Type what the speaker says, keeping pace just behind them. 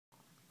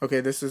Okay,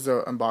 this is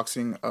an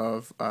unboxing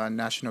of a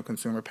National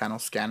Consumer Panel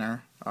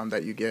scanner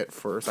that you get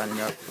for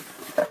signing up.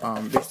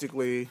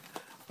 Basically,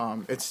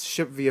 it's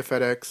shipped via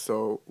FedEx,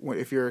 so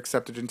if you're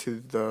accepted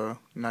into the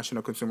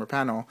National Consumer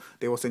Panel,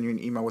 they will send you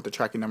an email with the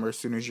tracking number as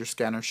soon as your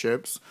scanner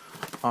ships.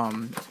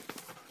 Um,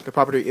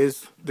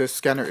 this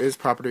scanner is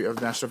property of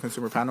the National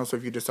Consumer Panel, so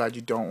if you decide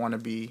you don't want to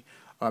be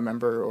a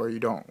member, or you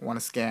don't want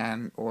to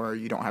scan, or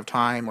you don't have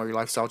time, or your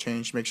lifestyle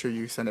changed, make sure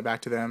you send it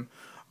back to them.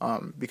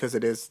 Because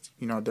it is,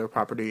 their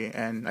property,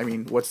 and I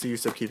mean, what's the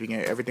use of keeping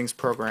it? Everything's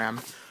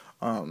programmed,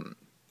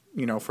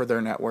 for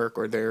their network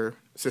or their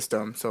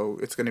system, so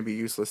it's going to be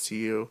useless to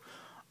you.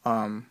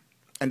 And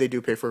they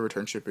do pay for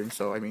return shipping,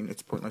 so I mean,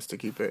 it's pointless to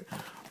keep it.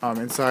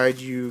 Inside,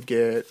 you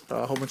get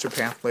a whole bunch of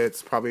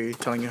pamphlets, probably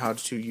telling you how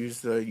to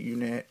use the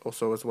unit,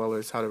 also as well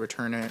as how to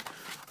return it.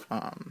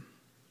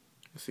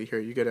 Let's see here,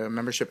 you get a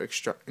membership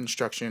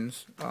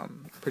instructions,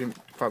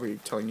 probably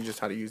telling you just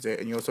how to use it,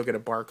 and you also get a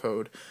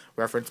barcode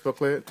reference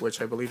booklet, which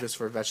I believe is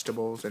for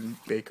vegetables and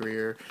bakery,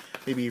 or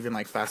maybe even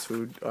like fast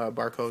food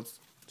barcodes,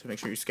 to make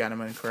sure you scan them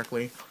in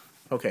correctly.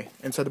 Okay,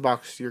 inside the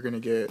box you're going to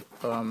get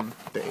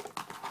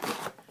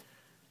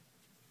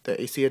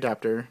the AC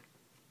adapter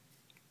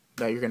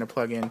that you're going to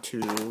plug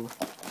into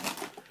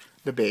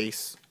the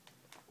base,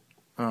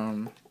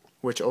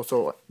 which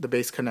also the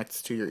base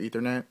connects to your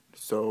Ethernet,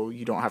 so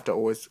you don't have to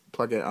always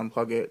plug it,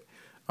 unplug it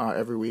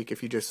every week.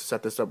 If you just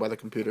set this up by the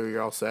computer,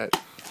 you're all set.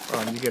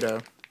 You get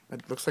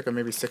it looks like a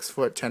maybe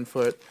 6-foot,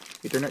 10-foot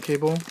Ethernet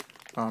cable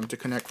to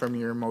connect from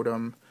your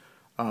modem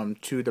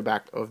to the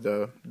back of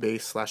the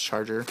base /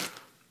 charger,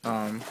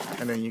 and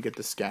then you get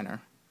the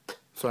scanner.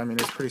 So I mean,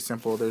 it's pretty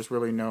simple. There's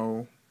really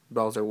no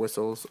bells or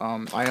whistles.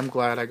 I am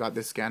glad I got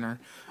this scanner.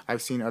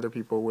 I've seen other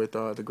people with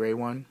the gray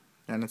one,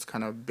 and it's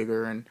kind of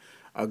bigger and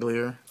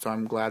uglier, so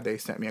I'm glad they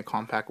sent me a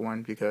compact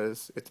one,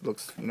 because it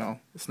looks,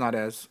 it's not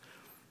as,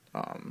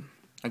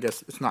 I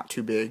guess it's not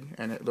too big,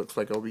 and it looks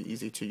like it'll be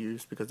easy to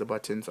use because the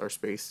buttons are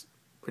spaced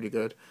pretty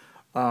good.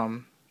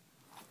 The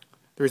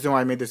reason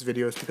why I made this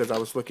video is because I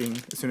was looking,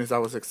 as soon as I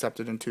was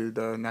accepted into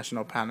the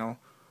national panel,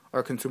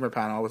 or consumer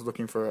panel, I was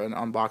looking for an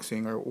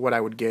unboxing or what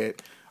I would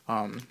get,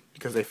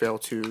 because they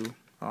failed to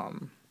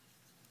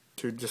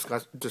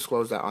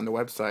disclose that on the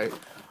website,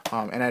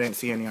 and I didn't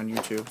see any on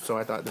YouTube, so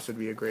I thought this would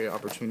be a great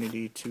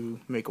opportunity to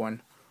make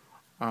one.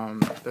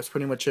 That's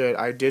pretty much it.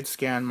 I did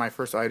scan my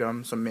first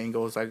item, some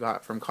mangoes I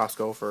got from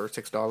Costco for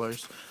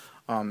 $6,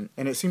 and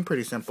it seemed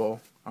pretty simple.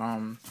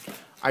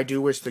 I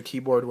do wish the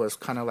keyboard was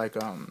kind of like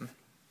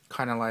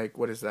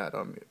what is that?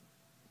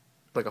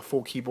 Like a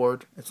full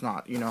keyboard. It's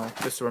not,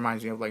 this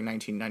reminds me of like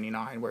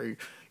 1999, where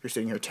you're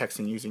sitting here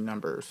texting using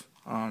numbers.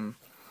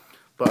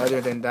 But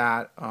other than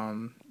that,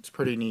 it's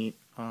pretty neat.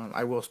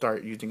 I will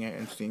start using it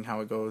and seeing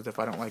how it goes. If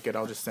I don't like it,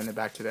 I'll just send it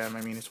back to them.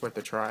 I mean, it's worth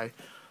a try.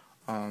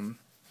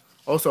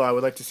 Also, I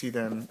would like to see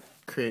them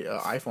create an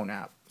iPhone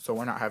app, so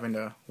we're not having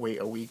to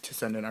wait a week to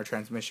send in our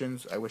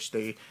transmissions. I wish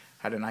they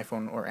had an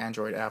iPhone or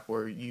Android app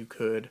where you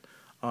could,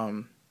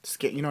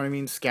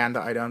 scan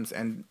the items,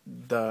 and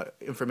the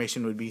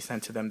information would be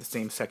sent to them the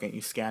same second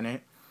you scan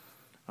it.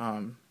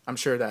 I'm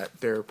sure that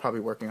they're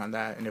probably working on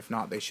that, and if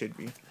not, they should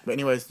be. But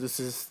anyways, this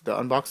is the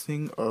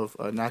unboxing of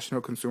a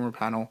National Consumer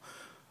Panel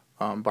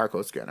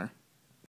barcode scanner.